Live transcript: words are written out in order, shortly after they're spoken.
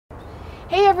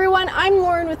Hey everyone, I'm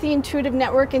Lauren with the Intuitive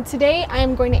Network, and today I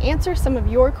am going to answer some of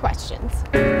your questions.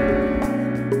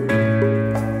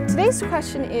 Today's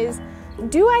question is,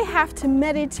 do I have to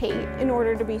meditate in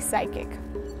order to be psychic?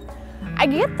 I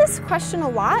get this question a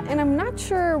lot, and I'm not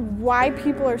sure why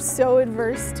people are so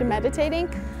adverse to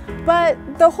meditating, but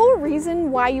the whole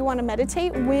reason why you want to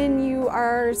meditate when you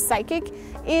are psychic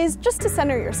is just to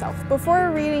center yourself. Before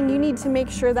a reading, you need to make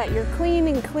sure that you're clean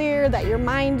and clear, that your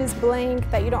mind is blank,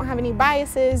 that you don't have any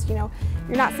biases, you're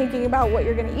not thinking about what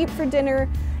you're going to eat for dinner.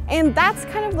 And that's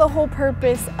kind of the whole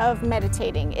purpose of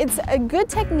meditating. It's a good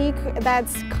technique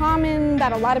that's common,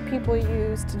 that a lot of people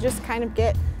use to just kind of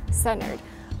get centered.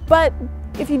 But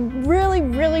if you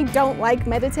really don't like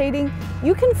meditating,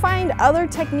 you can find other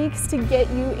techniques to get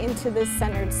you into this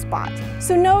centered spot.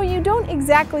 So no, you don't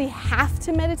exactly have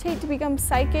to meditate to become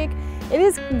psychic. It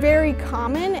is very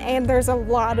common and there's a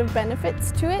lot of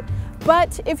benefits to it.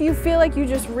 But if you feel like you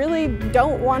just really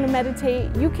don't want to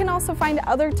meditate, you can also find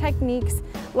other techniques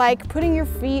like putting your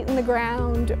feet in the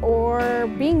ground or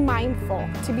being mindful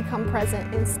to become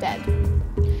present instead.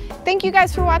 Thank you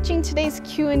guys for watching today's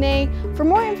Q&A. For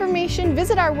more information,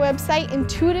 visit our website,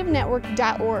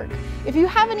 intuitivenetwork.org. If you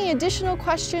have any additional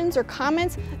questions or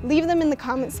comments, leave them in the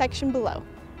comment section below.